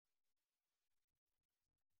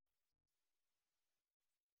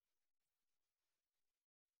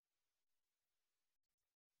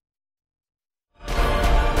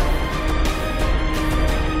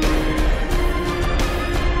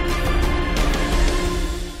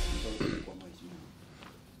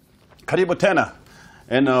Karibu tena.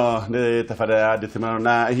 Eno ni tafadhali ya ditimano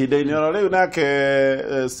na hideni leo nake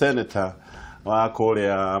senator wa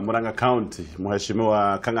Korea Murang'a County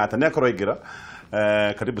Mheshimiwa Kũng'etia nĩakoraingira.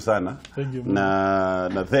 Karibu sana.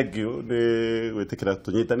 Na thank you ni witikira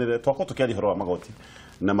tunyitanire twako tukiari horo wa magoti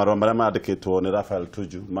na marwa maria mandikitwo ni Rafael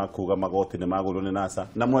Tuju makuga magoti ni maguru ni NASA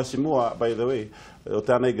na Mheshimiwa by the way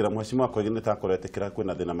utanaingira Mheshimiwa Koigi nitakoretekira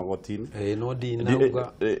kwina thina magoti-ini no di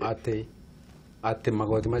nauga ate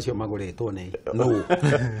magoti macio maguritwo ni no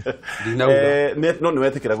di nauga no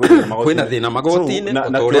niwetikira kwina magoti kwina thina magoti-ini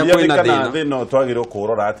na uria kwina thina twagirwo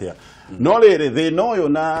kurora atia no riri thina uyu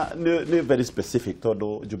na ni very specific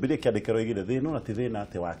tondu Jubilee kiandikiro igire thina na ti thina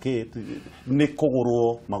ati waki ni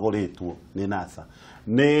kugurwo maguritwo ni NASA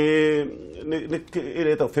ni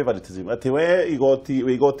ireta favoritism ati we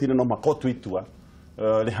igoti no makotu itua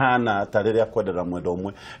rihana ta riria kwendera mwendo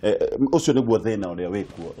umwe ucio niguo thina uria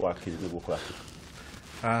wikuo wakiri niguo kurati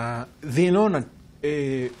thina ona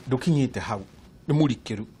ndukinyite hau ni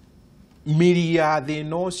murikiru miri ya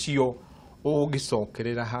thina ucio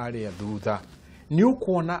ugicokerera haria thutha ni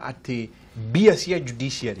ukuona ati bia cia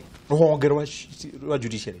judiciary ruhonge rwa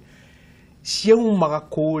judiciary ciaumaga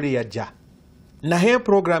kuria nja na he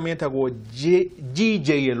program yetagwo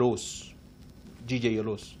GJLOs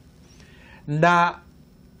na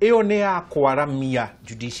iyo ni ya kwaramia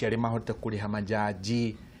judiciary mahote kuriha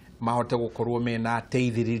majaji mahote gukorwo mena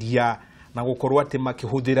ateithiriria na gukorwo ati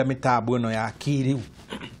makihuthira mitambo ino ya kiriu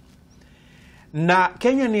na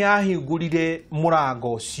Kenya ni yahingurire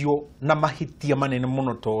murango ucio na mahitia manene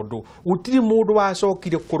muno tondu gutiri mundu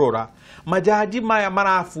wacokire kurora majaji maya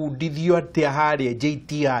marafundithio ati haria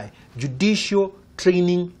JTI Judicial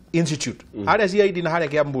Training Institute haria CID na haria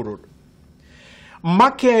Kiambu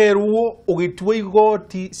makerwo ugitua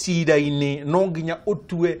igoti cira-ini no nginya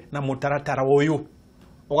utue na mutaratara uyu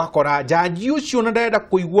ugakora jaji ucio na ndenda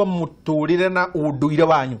kuigwa muturire na unduire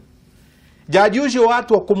wanyu jaji ucio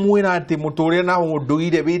watua kumwira ati muturire na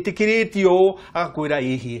unduire witikiritio agakwira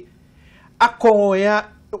ihie akoya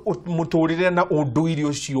muturire na unduire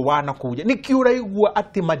ucio wana kuja nikiura igwa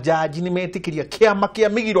ati majaji ni metikiria kiama kia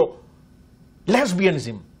migiro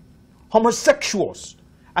lesbianism homosexuals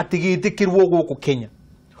atigitikirwo guku Kenya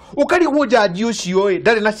ukarigwo jaji ucio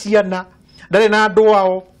ndari na ciana ndari na andu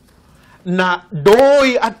ao na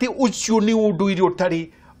ndoi ati ucio ni unduire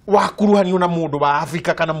utari wakuruhanio na mundu wa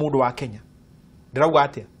Afrika kana mundu wa Kenya ndirauga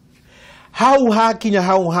atia hau hakinya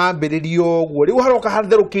hau hambiririo guo riu haroka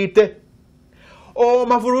hatherukite o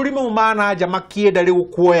mabũrũri mau mana nja makienda riu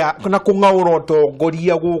kuoya na kung'aũra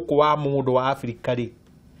ũtongoria guku wa mundu wa Afrika ri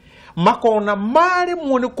makona mari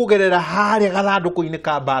muone kugerera haria gathanduku-ini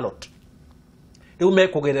ka ballot riu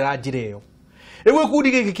mekugerera njira iyo riu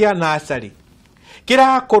gikundi giki kia nasari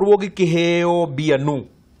kirakorwo gikiheo bia nu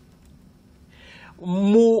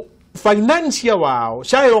mu financial wao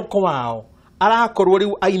shairoko wao arakorwo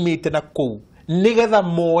riu aimite na kuu nigetha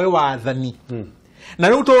moe wathani na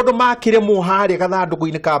riu tondu makire muharia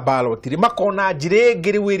gathanduku-ini ka ballot ri makona njira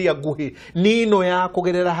ingi riu iria nguhi nino ya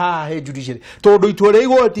kugerera haha he judiciary tondu itua ria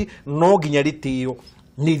igoti no nginya ritio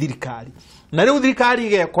ni thirikari na riu thirikari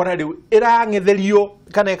igekora riu irang'etherio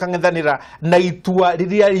kana ikang'ethanira na itua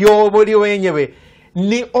riria yoborio wenyewe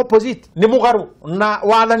ni opposite ni mugaru na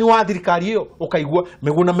wathani wa thirikari iyo ukaigwa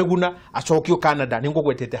miguna acokio Canada ni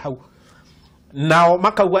ngugwetete hau nao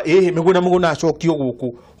makauga miguna acokio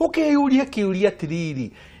guku ukeyuria kiuria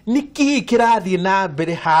tiriri niki kirathie na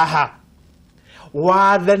mbere haha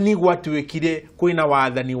wathani gwatuikire kwina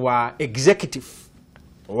wathani wa executive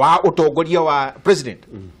wa utongoria wa president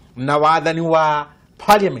na wathani wa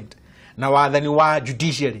parliament na wathani wa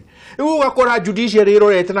judiciary ugakora judiciary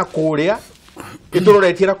irorete na kuria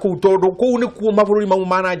iturorete na kuu tondu kuu ni kuo mabũrũri mau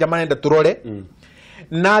mana nja marenda turore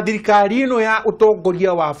na thirikari ino ya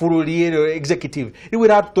utongoria wa bũrũri ĩyo executive riu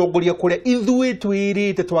iratutongoria kuria ithuĩ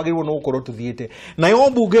twirite twagirwo no gukorwo tuthiite nayo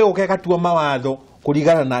mbunge gũkegatua mawatho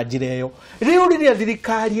kurigana na njira iyo riu riria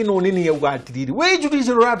thirikari ino nini yauga atiriri we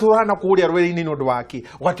judiciary uratwarana kuria rwere-ini nondu waki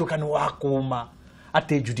ugatuika ni wakuma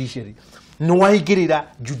ati judiciary ni waingirira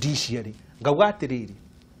judiciary ngauga atiriri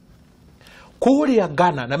kuria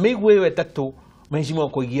Ghana na migwe wetatu Mheshimiwa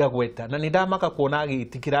Koigi agweta na nindamaka kuona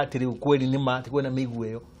agitikira ati riu kweli ni mati kwena migwe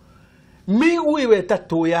iyo migwe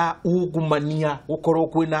wetatu ya ungumania gukorwo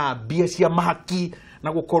kwina bia cia mahaki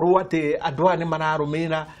na gukorwo ati andu aya ni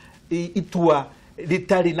mararumira itua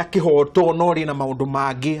ritari na kihoto no ri na maundu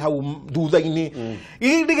mangi hau thutha-ini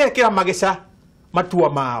ndigekira mageca matua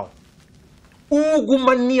mao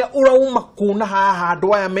ungumania urauma kuna haha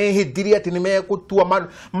andu aya mehithirie ati ni megutua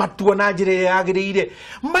matua na njira yagirire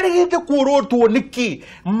marigite kuorotwo niki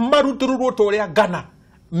marutururwo to ria Ghana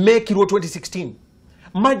mekirwo 2016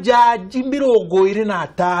 majaji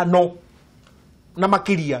 25 na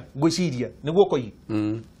makiria ngwiciria niguo Koigi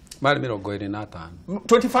mari 25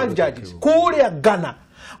 25 judges kuria Ghana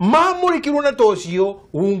mamurikirwo na tocio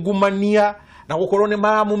ungumania na gukorwo ni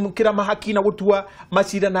maramukira mahaki na gutua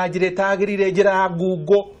macira na njira itagirire njira ya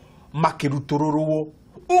ngungo makirutururwo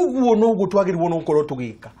uguo no gutwagirirwo no gukorwo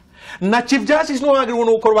tugika na chief justice no agirwo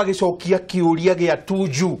no gukorwo agicokia kiuria gia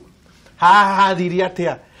tuju haha thiri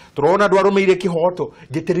atia turona ndwarumeire kihoto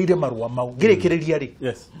ngeterire marua mau ngirikireria ri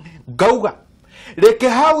ngauga reke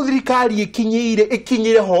hau thirikari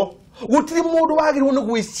ikinyire ho gutiri mundu wagirwo ni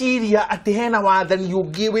gwiciria ati hena wathani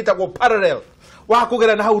ungi witagwo parallel wa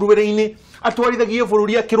kugera na hau ruwere-ini atwarithagie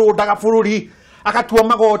bururi akirundaga bururi akatua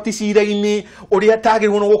magoti cira-ini uria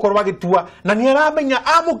atagirwo no gukorwo agitua na ni aramenya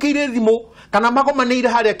amukire thimu kana magomaneire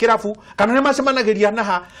haria kirabu kana ni macemanagiria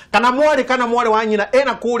naha kana mwari wa nyina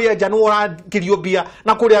ena kuria nja no rakirio bia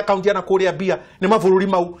na kuria account na kuria bia ni mabururi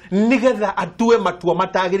mau nigetha atue matua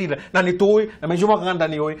matagirire na ni tuwi na mejuma kaganda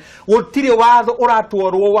ni oi gutire watho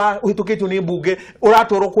uratwarwo wa hitukitio ni mbunge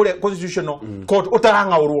uratwarwo kuria constitutional court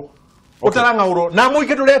utarangaurwo na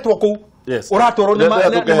muike nduretwo kuu uratwarwo ni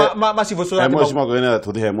massive so mheshimiwa gwena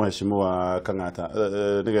tuthihe mheshimiwa Kang'ata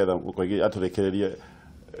nigetha Koigi aturekererie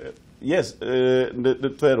yes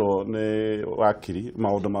twero ni wakiri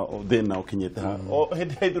maundu ma thina ukinyite ha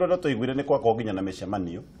hindi haithuro tuiguire ni kwako nginya na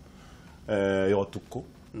micemanio yo tuku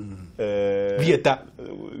vieta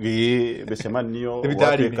micemanio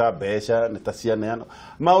gwatuika mbeca ni ta cianeano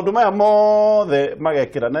maundu maya mothe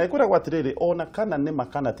magekira na ikwira gwatiriri ona kana ni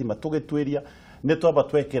makana tima tugitwiria ni twamba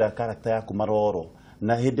twekira character yaku maroro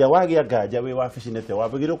na hindi wagia nganja wi wabici nete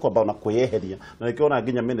wabigire kwamba na kuyeheria na nikiona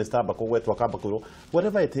nginya minister amba kugwetwa kamba kwiro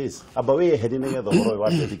whatever it is amba wiyeheria ni getha horo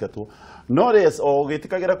wa thikatwo no res o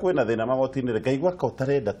gitikagira kwina thina magoti-ini ngaigwa ka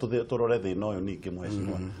utarenda turore thina uyu ningi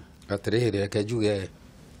mheshimiwa atiriri reke njuge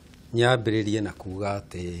nyambiririe na kuga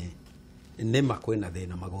ati nima kwina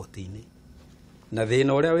thina magoti-ini na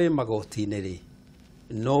thina uria wi magoti-ini ri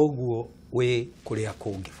noguo wi kuria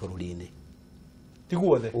kungi bururi-ini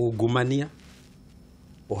tiguothe ungumania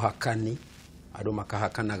uhakani andu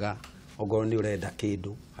makahakanaga ogoro ni urenda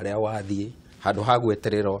kindu haria wathie handu ha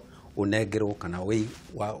gweterero unengerwo kana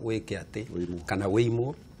wike ati kana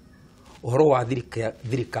wiimwo uhoro wa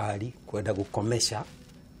thirikari kwenda gukomesha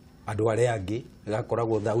andu aria angi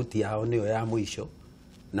gakoragwo thauti yao niyo ya mwisho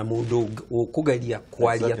na mundu ukugeria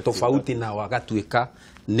kwaria tofauti na wagatuika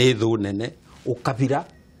ni thu nene ukabira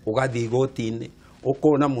ugathii goti-ini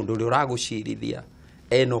ukona mundu uri uragucirithia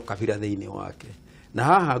eno kabira thiini wake na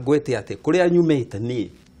haha ngwete ati kuria nyumite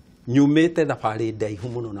ni nyumite thabari ndaihu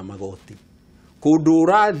muno na magoti kundu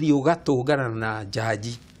urathi ugatungana na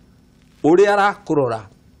jaji uria arakurora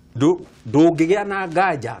ndungigia na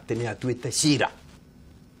nganja ati ni atuite cira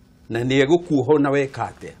na ni egukuoho na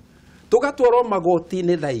wekate tugatwaro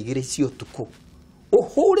magoti-ini thaa 2 cia utuku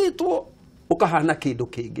uhuritwo ukahana kindu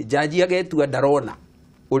kingi jaji agetua ndarona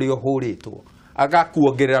uria uhuritwo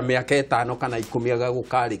agakuongerera miaka 5 kana 10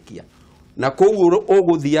 agagukarikia na kou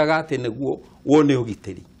uguthiaga ati niguo wone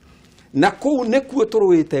ugitiri na kou nikuo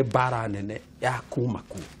turuite bara nene ya kuma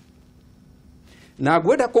ku na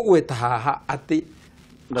gwenda kugweta haha ati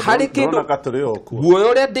hari kindu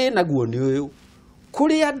guoyo ria ndina guo ni uyu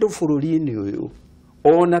kuri andu bururi-ini uyu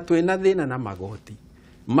ona twina thina na magoti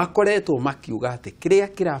makoretwo makiuga ati kiria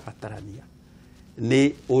kirabatarania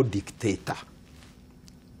ni o dictator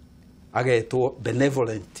agetwo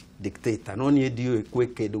benevolent dictator no ni ndio kwe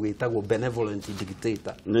kindu gitagwo benevolent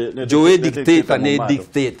dictator joe dictator ni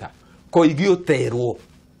dictator Koigi uterwo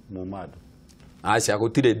mumadu acha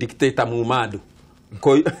gutire dictator mumadu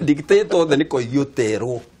dictator the ni Koigi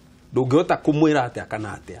uterwo ndungihota kumwira ati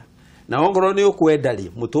akana atia na ongoro ni ukwenda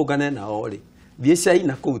ri mutungane na ori thie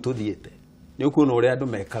China kuu tuthiete ni ukuona uria andu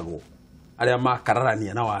mekagwo aria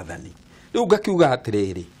makararania na wathani riu ngakiuga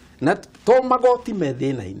atiriri na to magoti me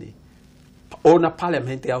thina-ini ona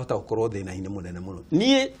parliament yahota gukorwo thina-ini munene muno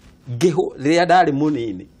nie ngiho riria ndari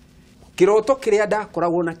munini kiroto kiria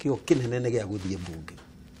ndakoragwo nakio kinene ni gia guthie mbunge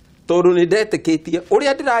tondu ni ndetikitie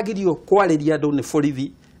uria ndiragirio kwariria andu ni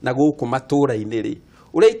borithi na guku matura-ini ri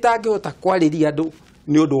uria itangihota kwariria andu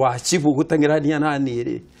ni undu wa chifu gutengerania na ni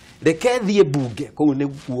ri reke thie mbunge kou ni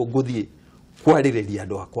guo nguthie kwaririria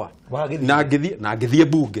andu akwa na ngithie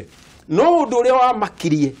mbunge no undu uria wa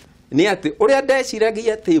makirie ni ati uria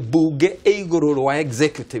ndeciragia ati mbunge iguru rwa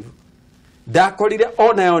executive ndakorire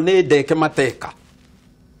onayo ni ndeke mateka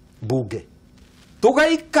mbunge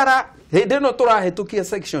tugaikara hindi no turahitukia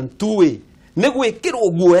section 2A ni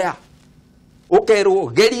gwikirwo guoya ukerwo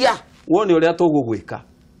geria wone uria tugugwika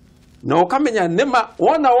na ukamenya nima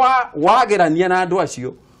wona wagerania na andu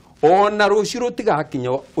acio ona rũciũ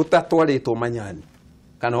rũtigakinya ũtatwarĩtwo Manyani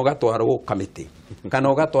kana ũgatwarwo Kamĩtĩ kana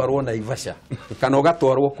ũgatwarwo Naivasha kana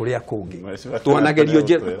ũgatwarwo kũrĩa kũngĩ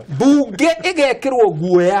twanagerio mbunge ĩgekĩrwo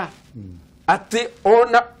guoya atĩ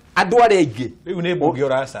ona andũ arĩa aingĩ rĩu nĩ mbunge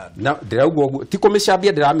ũracambia na ndĩrauga ũguo ti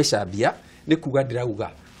kũmĩcambia ndĩramĩcambia nĩ kuga ndĩrauga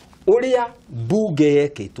ũrĩa mbunge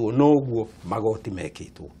yekĩtwo noguo magoti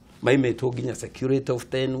mekĩtwo maimĩtwo nginya security of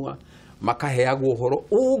tenure makaheagwo ũhoro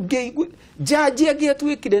ũngĩigua jaji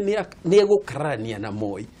angĩatuĩkire nĩ egũkararania na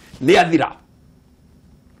Moi nĩ athira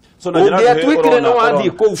ũngĩatuĩkire no wathiĩ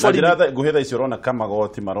kũu borithi nguhĩ thaa icio ũrona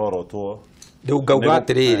kamagoti marorotwo rĩu ngauga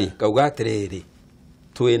atĩrĩrĩ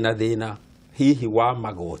twĩna thĩna hihi wa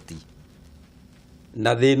magoti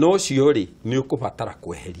na thĩna ũcio rĩ nĩ ũkũbatara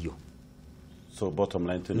kweherio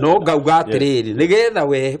no ngauga atĩrĩrĩ nĩgetha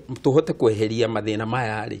we tũhote kweheria mathĩna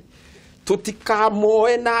maya rĩ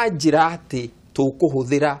tũtikamoe na njĩra atĩ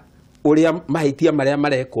tũkũhũthĩra ũrĩa mahĩtia marĩa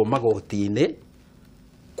marekwo magoti-inĩ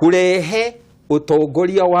kũrehe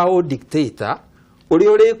ũtongoria wa dictator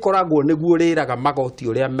ũrĩa ũrĩkoragwo nĩguo ũrĩraga magoti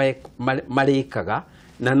ũrĩa marĩkaga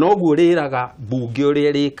na noguo ũrĩraga mbunge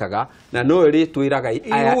ũrĩa ĩrĩkaga na no ĩrĩtwĩraga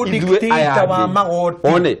ithuĩ aya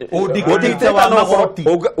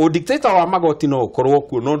dictator wa magoti no ũkorwo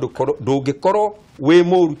kuo no ndũngĩkorwo wĩ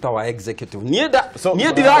mũruta wa executive niĩ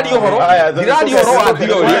ndiraria ũhoro wa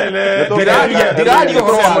thiorĩ ndiraria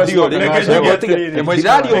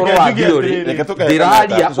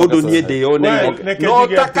ũndũ niĩ ndĩyoneire no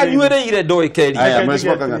takanyuĩrĩire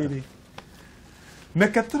ndoĩkeria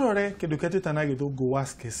Meke turore kindu keteta githungu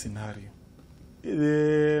worst case scenario.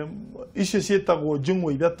 Icio cietagwo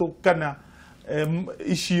njung'wa ithatu kana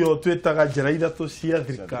icio twetaga njĩra ithatu cia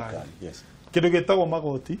thirikari. Kindu gitagwo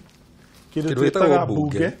magoti, kindu twetaga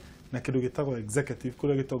bunge na kindu gitagwo executive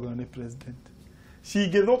kuria gitongoragio ni president.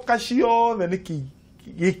 Cingĩthũka ciothe nĩ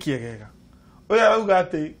gĩkĩegega. Oya auga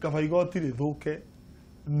ati kaba igoti rĩthũke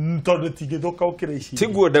tondu tingĩthũka ũkĩra ici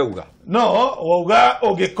tiguo ndauga no wauga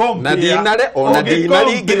ũngĩkompia na dinare ona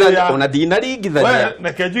dinaringithania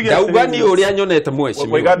ndauga ni ũrĩa nyonete mweci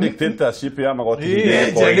waiga dictatorship ya magoti no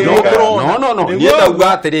niĩ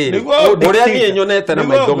ndauga atĩrĩrĩ ũrĩa niĩ nyonete na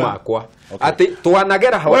maitho makwa atĩ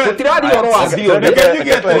twanagera hawa tũtiraria ũhoro wa thiorĩ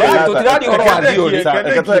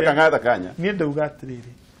niĩ ndauga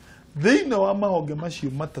atĩrĩrĩ thĩinĩ wa mahonge macio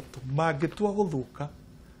matatũ mangĩtua gũthũka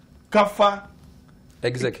kaba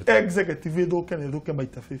executive ithuke na ithuke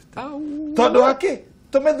maita 50 tondu haki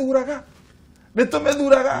tumethuraga ni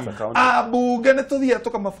tumethuraga abunge ni tuthia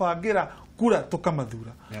tukamabangira kura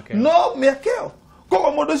tukamathura no miakeo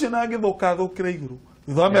kogo mundu ucio na ngithuka thukira iguru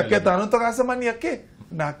thutha wa miaka 5 tugacemania ki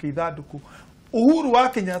na kithanduku Uhuru wa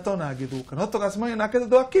Kenyatta na ngithuka no tugacemania nake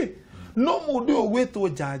thutha wa ki no mundu ugwitwo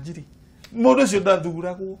njajiri mundu ucio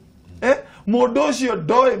ndathuragwo mundu ucio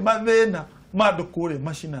ndoi mathina mandu kure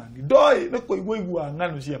mashinani ndoi nĩ kũigua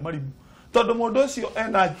ng'ano cia marimu tondu mundu ucio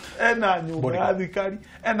ena nyumba ya thirikari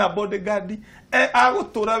ena bodyguard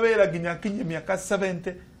agũtũra wĩra nginya kinye miaka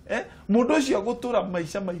 70 mundu ucio agũtũra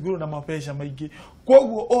maica maiguru na mapesha maingĩ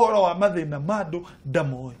koguo ũhoro wa mathĩna mandu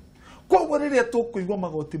ndamoe koguo rĩrĩa tũkũigua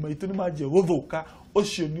magoti maitũ nĩ manjia gũthũka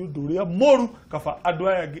ucio ni ũndũ ũrĩa mũru kaba andũ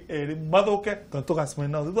aya erĩ mathũke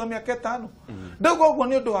tũgacemania nao thutha wa miaka 5 ndauga ũguo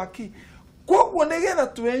nĩ ũndũ waki koguo nigetha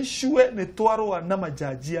tuensure nĩ twarũa na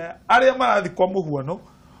majaji arĩa marathi kwa mũhuano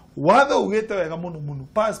watho ugĩte wega mũno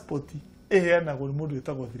passport ĩheanagwo nĩ mũndũ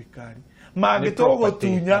wĩtagwo thirikari mangĩtwarwo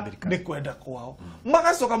gũtunya nĩ kwenda kwao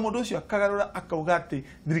magacoka mũndũ ũcio akagarũra akauga atĩ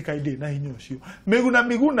thirikari ndĩ na hinya ũcio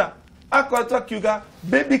miguna akoretwo akiuga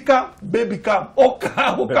baby come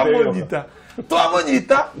ũkamũnyita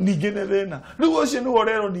twamũnyita ningĩ nĩ thĩna rĩu ũcio nĩ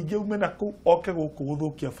worero ningĩ ume na kũu oke gũkũ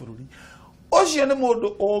gũthũkia bũrũri ucio ni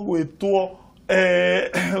mundu ogwitwo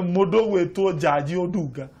jaji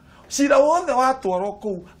Odunga cira wothe watwarwo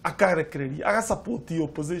kuu akarekereria agasupport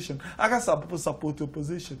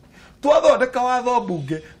opposition twathondeka watho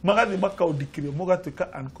bunge magathi makaundikirio mugatuika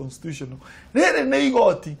unconstitutional rĩrĩ nĩ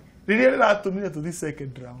igoti rĩrĩa rĩratũmire tuthi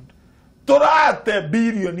second round turate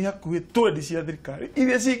bilioni hakuhĩ 20 cia thirikari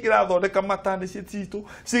iria cingĩrathondeka matande citũ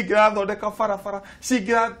cingĩrathondeka barabara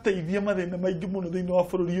cingĩrateithia mathĩna maingĩ mũno thĩinĩ wa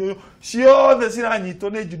bũrũri ũyũ ciothe ciranyitwo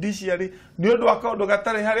nĩ judiciary nĩ ũndũ wa kaũndũ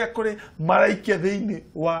gatarĩ harĩa kũrĩ maraikia thĩinĩ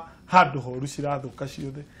wa handũ horu cirathũka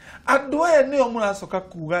ciothe andũ aya nĩo mũracoka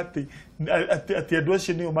kuga atĩ andũ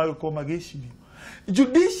acio nĩo magĩkorwo magĩcirio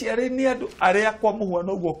judiciary nĩ andũ arĩa kwa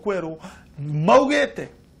mũhuano ũguo kwerwo maugĩte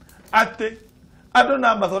atĩ andũ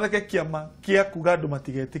na mathondeke kiama kia kuga andũ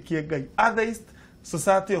matigetĩkie Ngai Atheist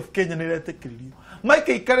Society of Kenya nĩ retĩkĩririo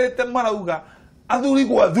maike ikarĩte marauga athuri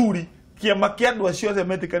gwa thuri kiama kia andũ acio othe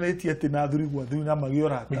metĩkanĩtie atĩ na athuri gwa thuri na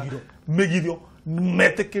magĩorata mĩgirio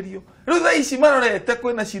metekerio riu tha ici marorete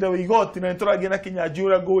kwina cira wa igoti na nituragia na Kinyanjui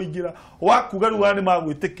ura nguingira wakuga riu ni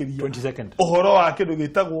magwitekeria 20 seconds uhoro wa kindu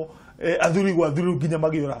gitagwo athuri gwa thuri nginya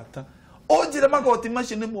magiorata onjire magoti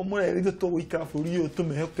macio ni mo murerire tuguikara bũrũri ũyũ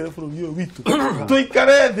tumehokere bũrũri ũyũ witu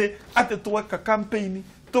tuikare thi ati tweka campaign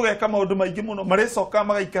tugeka maundu maingi muno maricoka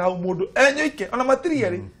magaikara hau mundu enyoike ona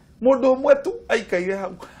matiriari mundu umwe tu aikaire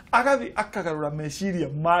hau agathi akagarura meciria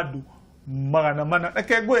mandu magana mana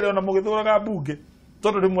reke ngwire ona mugithuraga bunge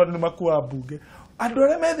tondu rimwe ni makua bunge andu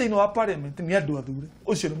aria me thiini wa parliament ni andu athure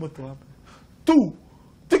ucio ni mutu wa tu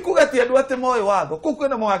tikugati andu ate moyo watho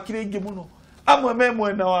kukwena mawakiri ingi muno amwe me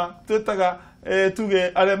mwena wa twetaga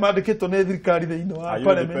tuge aria mandikitwo ni thirikari thiini wa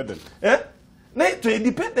parliament ne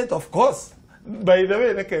independent of course by the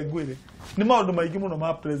way reke ngwire ni maundu maingi muno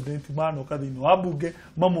ma president manoka thiini wa bunge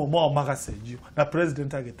mamwe mao magacenjio na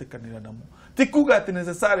president agitikanira namo tikuga ati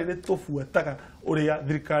necessarily tufuataga uria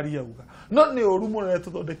thirikari yauga no ni oru muno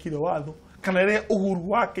tuthondekire watho kana ria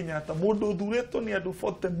Uhuru wa Kenyatta mundu thuretwo ni andu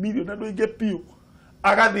 40 million andu ingi piu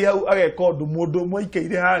agathi hau ageka undu mundu umwe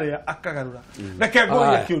ikaire haria akagarura reke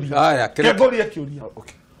ngoria kiuria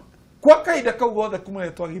kwa kaida kau gothe kumwe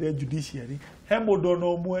twagire judiciary he mundu ona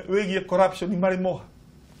umwe wigie corruption mari moha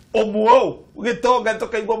omwe gitonga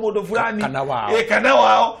tukaigwa mundu fulani kana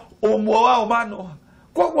wao omwe wao manoha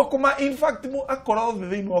kwa kuma in fact mu akora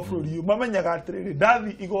thiini wa bũrũri ũyũ mamenyaga atiriri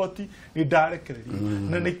ndathi igoti ni ndarekereria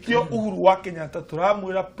na nikio Uhuru wa Kenyatta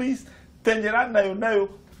turamwira please tenyera nayo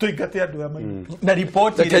tuingate andu aya na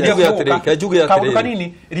report kaundu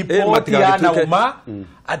kanini report ya nauma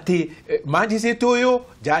ati magistrate uyu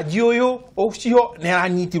jaji uyu ucio ni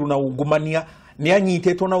aranyitirwo na ungumania ni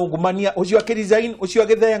anyitetwo na ungumania ucio akiresign ucio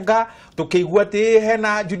agithenga tukiigua ati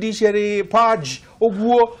hena judiciary purge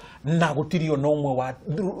uguo na gutirio no mwe wa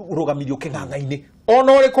rugamirio king'ang'a-ini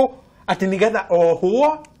ona uriku ati nigetha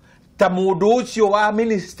oho ta mundu ucio wa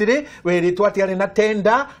ministry weritwo ati ari na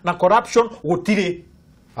tender na corruption gutire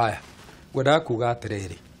aya gwenda kuga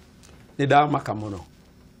atiriri ni ndamaka muno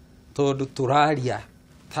tondu turaria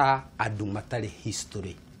ta andu matari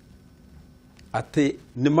history ati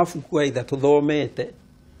ni mabuku aitha tuthomete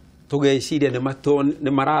tugeciria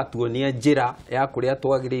ni maratuonia njira ya kuria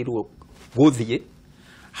twagirirwo guthie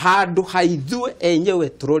handu haithue enyewe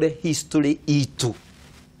turore history itu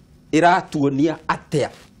iratuonia atia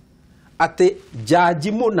ati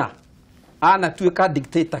jaji muna anatuika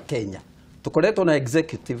dictator Kenya tukoretwo na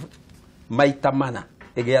executive maita mana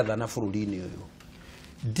igiathana bururi-ini uyu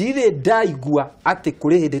ndire ndaigua ati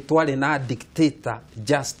kuri hindi twari na dictator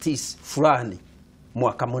justice fulani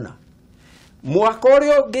mwaka muna mwaka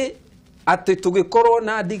uria ungi ati tugikorwo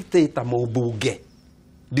na dictator mubunge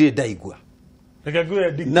ndire ndaigua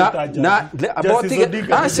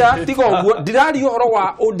aca tiga uguo ndiraria uhoro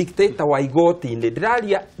wa dictator wa igoti-ini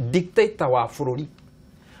ndiraria dictator wa bururi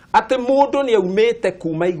ati mundu ni aumite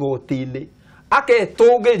kuma igoti-ini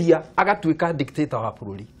aketugiria agatuika dictator wa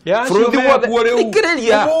bururi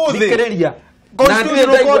thikiriria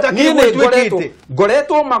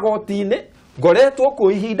ngoretwo magoti-ini ngoretwo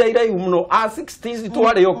ku ihinda iraihu muno a 60s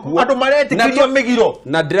twari okuo andu maretikirio migiro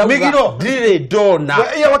na ndire ndona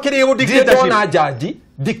ya wakiri go dictatorship ndona jaji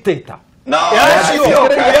dictator no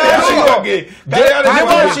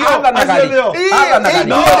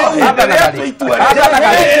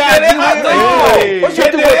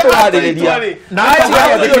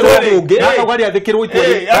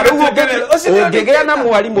ungigea na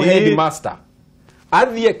mwarimu headmaster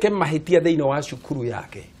athie ke mahitia thiini wa cukuru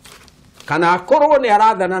yake kana akorwo ni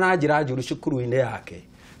arathana na njira njuru cukuru-ini yake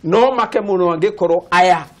no make muno angikorwo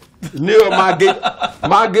aya niyo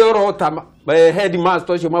mangiorota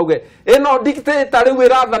headmaster ucio mauge ino dictator riu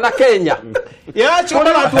irathana Kenya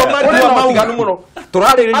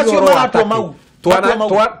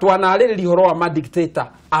twanarĩrĩria ũhoro wa madictator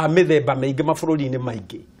a mĩthemba mĩingĩ mabũrũri-inĩ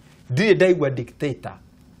maingĩ ndirĩ ndaigua dictator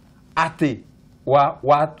atĩ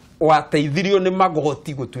wateithirio nĩ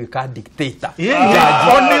magoti gũtuĩka dictator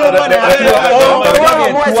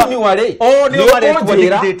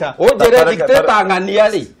ũnjĩre dictator ng'ania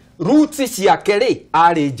rĩ roots ciake rĩ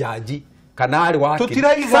arĩ jaji kana ari wakiri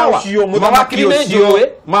tutiraiga ucio muthaki ucio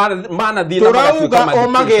manathie na turauga o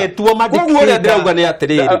magetwo madictator ndauga ni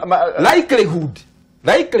atiriri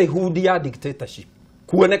likelihood ya dictatorship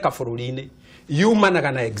kuoneka bururi-ini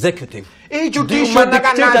yumanaga na executive judicial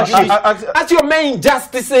dictatorship acio main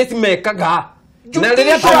justices mekaga na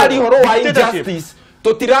riria turari horo wa injustice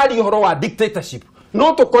tutirari horo wa dictatorship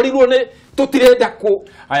no tukorirwo ni tutirenda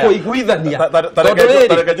kuiguithania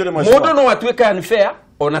mundu no atuika unfair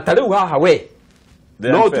ona tariu haha we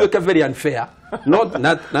no tuweke very unfair no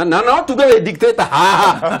tuge dictator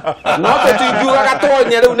no tutingiuga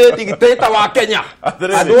gatonye riu ni dictator wa Kenya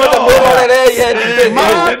andu othe mwirorere ye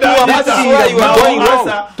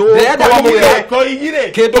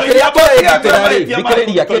kindu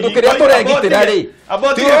kiria turegitira ri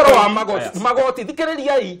ti horo wa magoti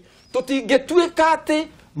thikiririai tutingituika ati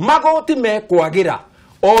magoti mekwagira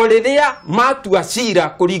o riria matua cira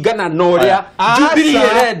kuringana na uria Jubilee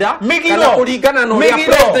irenda kana kuringana na uria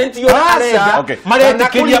president yo arenda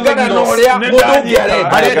maretikiria na uria muthungi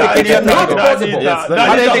arenda maretikiria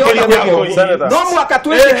no mwaka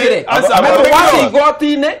twikire metwasi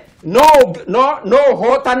igoti-ini no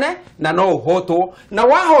hotane na no hotwo na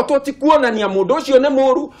wahotwo ti kuonania mundu ucio ni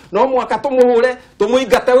muru no mwaka tumuhure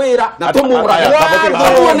tumuingate wira na tumura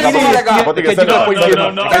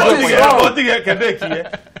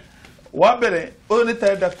wambere uyu ni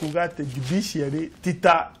taenda kuga ati judiciary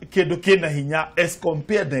tita kindu kina hinya as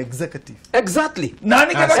compared na executive. Exactly.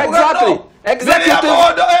 Nani kenda kuga exactly. Executive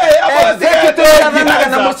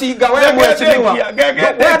na musinga we mweshimiwa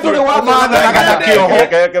we tuli wa maana na kioho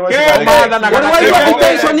maana na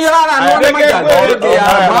reputation irara no ne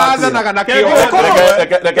maana na kioho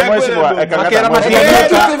leke mweshimiwa ekangata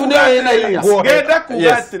executive ndio ina hinya ngenda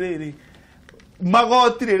kuga atiriri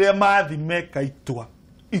magoti riria mathi meka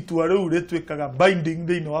itua riu ritwikaga binding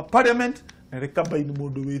thiini wa parliament na rikabaini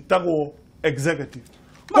mundu witagwo executive.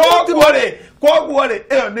 Koguo ri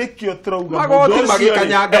iyo nikio turauga magoti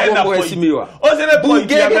magikanyanga mweshimiwa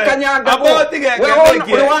bunge gikanyanga we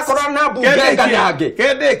wakora na bunge kanyange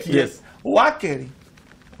kendekie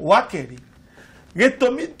wakeri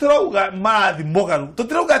gitumi turauga marathi mugaru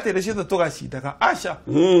tutirauga ati riciothe tugacindaga aca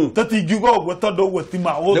tutingiuga uguo tondu uguo ti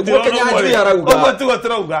Niguo Kinyanjui arauga uguo tiguo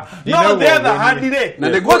turauga no ndetha handire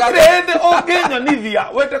gutire hindi unginyonithia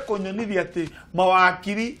wende kunyonithia ati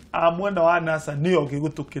mawakiri a mwena wa NASA nio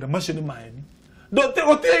gigutukira macio ni maeni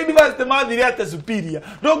gutire university mathire ate superior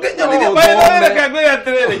ndunginyonithia maereka ngwe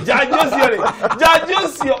atiriri jaji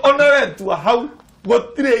ucio onoretua hau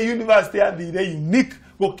gutire university yathire unique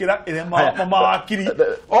gukira ire mawakiri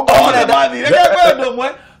ona bathire kwendo mwe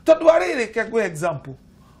tondu arire kegwe example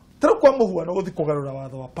tero kwa muhuano guthi kugarura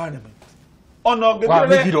watho wa parliament ona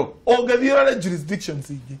ongethiorere jurisdictions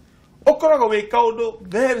ingi ukorago wika undu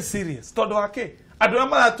very serious tondu wake andu a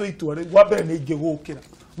maratu itua ri wa mbere ni ingi gukira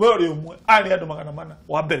we uri umwe ari andu magana mana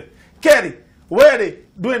wa mbere keri were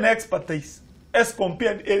doing expertise as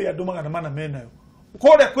compared area andu magana mana menayo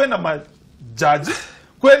kore kwena ma judge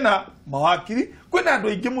kwena mawakiri kwena andu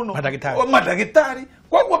aingi muno madagitari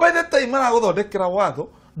kwa by the time mara guthondekera watho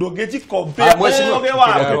ndungeji compare oge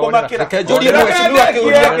wa kumakira kenjuria mweshimiwa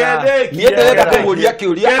kiuria niendelea kumuria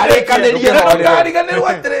kiuria arekanirie ariganirwo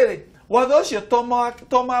atiriri watho ucio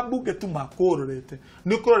toma bunge tu makurorete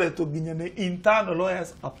ni kuroretwo nginya ni internal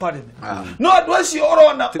lawyers a parliament no andu acio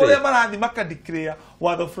urona uria marathi makadeclare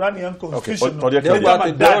watho fulani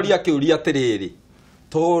unconstitutional ndoria kiuria atiriri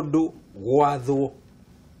tondu gwathwo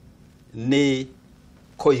ni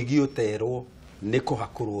Koigi uterwo ni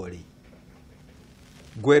kuhakurwo ri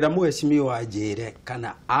gwera mweshimiwa anjire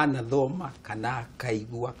kana anathoma kana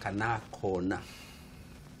kaigua kana kona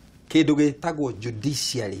kindu gitagwo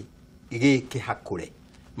judiciary giki hakure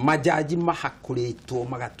majaji mahakuritwo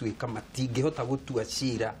magatuika matingihota gutua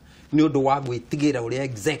cira ni undu wa gwitigira uria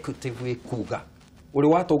executive ikuga uri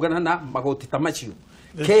watungana na magoti ta macio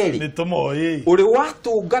keri uri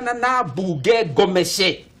watungana na bunge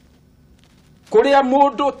ngomece kuria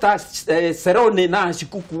mundu ta Serone na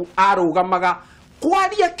Shikuku arugamaga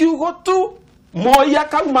kwaria kiugo tu moya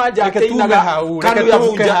kauma jake inaga kanu ya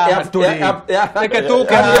bunja reke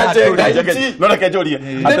tuke no reke jorie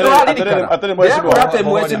atene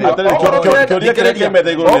mweshimiwa kioria kireke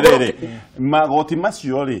metha iguru riri magoti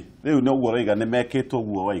macio ri riu no ugo raiga ne meketwo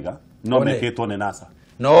guo waiga no meketwo ni NASA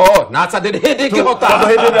no NASA ndiri hindi kihota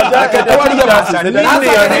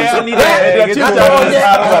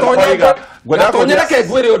Gatonyera ke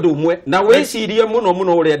gwire undu umwe na wicirie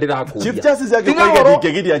muno uria ndirakuria Chief Justice agikoiga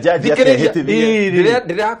ndingegiria jaji atehitithie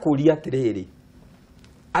ndirakuria atiriri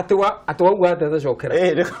atwa ugate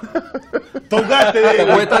tacokera tugate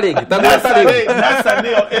gweta ringi NASA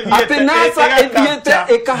nio ati NASA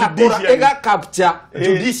ethiete ikahakura iga capture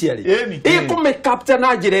judiciary ikume capture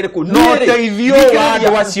na njira iriku no teithio wa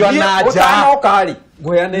andu acio na nja okari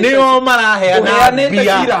nio maraheana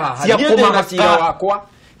mbia cia kumahaka wakwa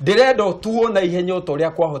ndirenda utuo na ihenya utoria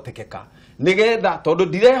kwahotekeka nigetha tondu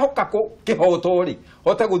ndirehoka kihoto ri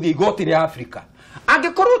hote guthie igoti ria Africa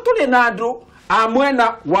angikorwo tuli na andu a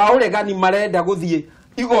mwena wa uregani marenda guthie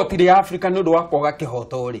igoti rĩa Africa nĩ ũndũ wa kwaga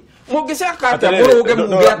kĩhoto rĩ mũngĩcaka atĩa mũrũge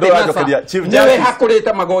muge atĩ nĩwe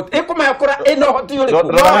hakũrĩte magoti ĩkũmekora ĩno hoti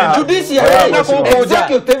ũrĩkũ judiciary na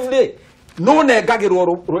executive no nengagĩrwo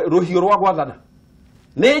rũhiũ rwa gwathana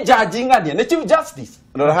nĩ judge ng'ania nĩ chief justice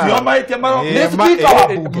ndio maite maro nĩ speaker wa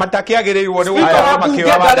bunge matakiagĩrĩirwo nĩ gũkorwo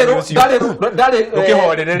makĩoya ndarĩ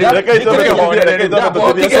rũkĩhorereria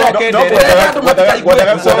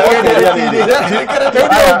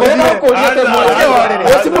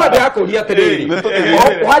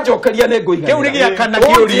wajokeria nĩ ngũiga kĩu nĩ gĩakana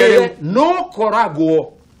kĩũria rĩu no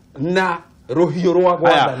koragwo na rũhiũ rwa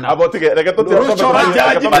gwathana abotige reke tutia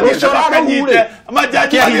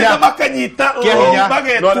majaji makanyita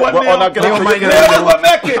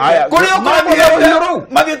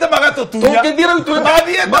mathiĩte magatutunya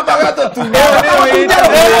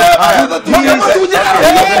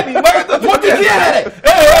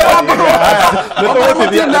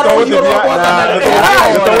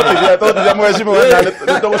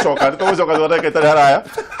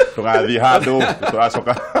tugathiĩ handũ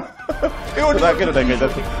tũgacoka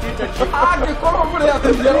angĩkorwo mũrĩ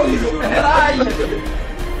atũria rũhiũ eherai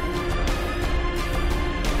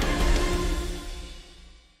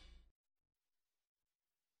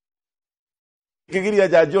kigiria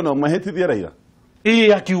jaji ono mahĩtithie Raila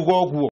akiuga ũguo